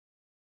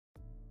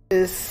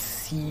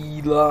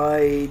Sea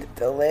light,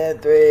 the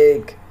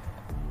Landric.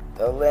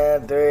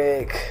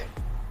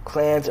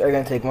 Clans are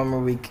gonna take one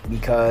more week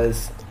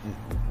because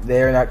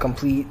they're not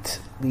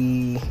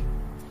completely.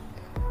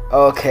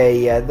 Okay,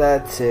 yeah,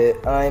 that's it.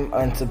 I'm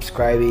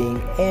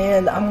unsubscribing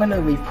and I'm gonna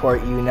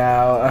report you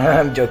now.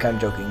 I'm joking.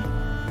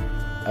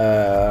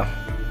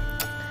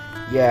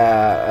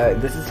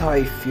 This is how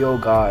I feel,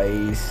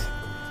 guys.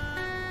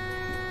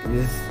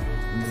 I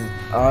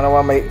don't know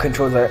why my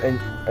controls are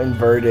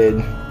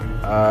inverted.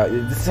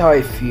 This is how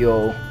I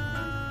feel.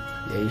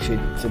 Yeah, you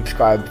should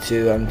subscribe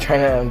too. I want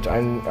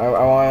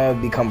to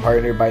become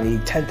partner, but I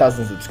need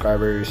 10,000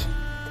 subscribers,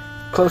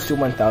 close to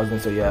 1,000.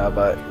 So yeah,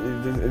 but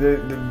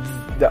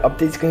the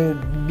update's gonna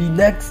be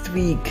next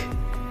week.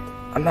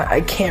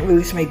 I can't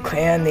release my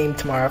clan name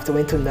tomorrow. I have to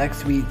wait until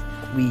next week.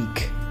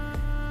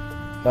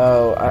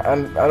 No,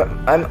 I'm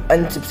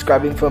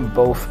unsubscribing from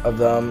both of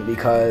them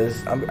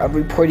because I'm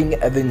reporting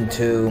Evan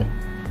too.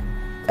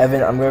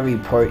 Evan, I'm gonna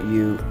report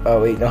you.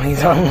 Oh wait, no,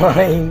 he's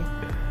online.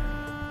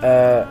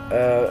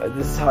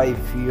 This is how I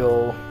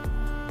feel.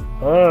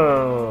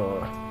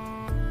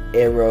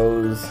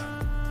 Arrows.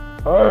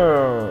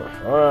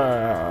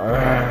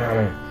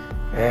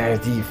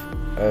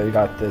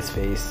 Got this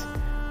face.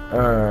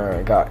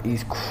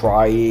 He's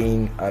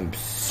crying. I'm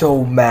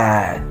so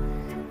mad.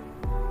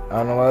 I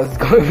don't know what I was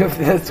going with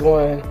this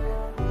one.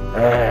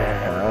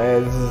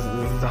 This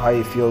is how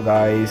you feel,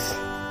 guys.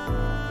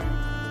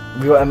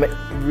 Real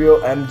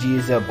MG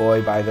is a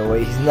boy, by the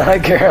way. He's not a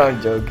girl.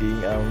 I'm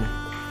joking.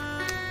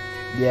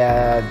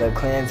 Yeah, the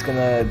clans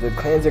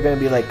are gonna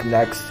be like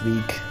next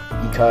week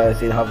because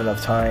they don't have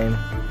enough time.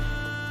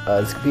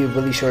 This could be a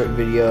really short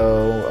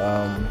video.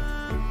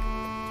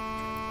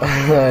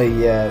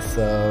 Yeah,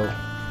 so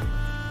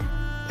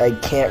I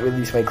can't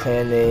release my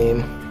clan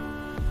name.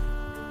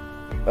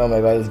 Oh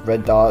my god, it's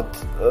red dot.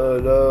 Oh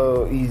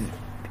no, he's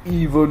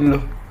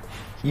evil.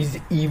 He's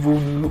evil.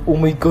 Oh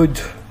my god.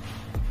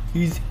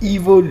 He's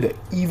evil.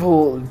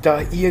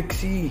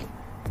 Evil.exe.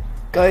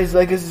 Guys,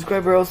 like and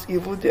subscribe or else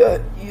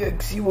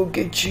evil.exe will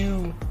get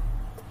you.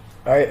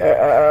 Alright,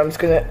 I'm just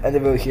gonna end the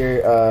video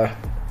here.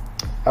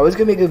 I was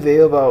gonna make a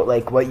video about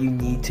like what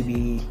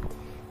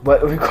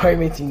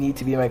requirements you need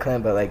to be in my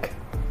clan, but like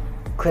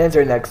clans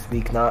are next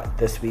week, not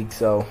this week,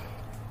 so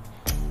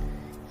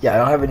yeah, I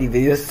don't have any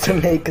videos to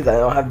make because I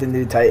don't have the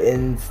new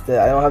Titans.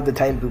 I don't have the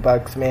Titan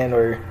Bootbox Man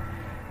or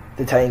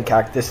the Titan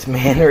Cactus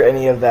Man or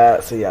any of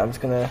that. So yeah, I'm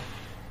just gonna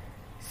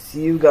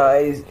see you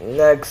guys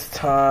next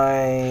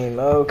time.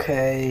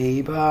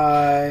 Okay,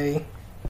 bye.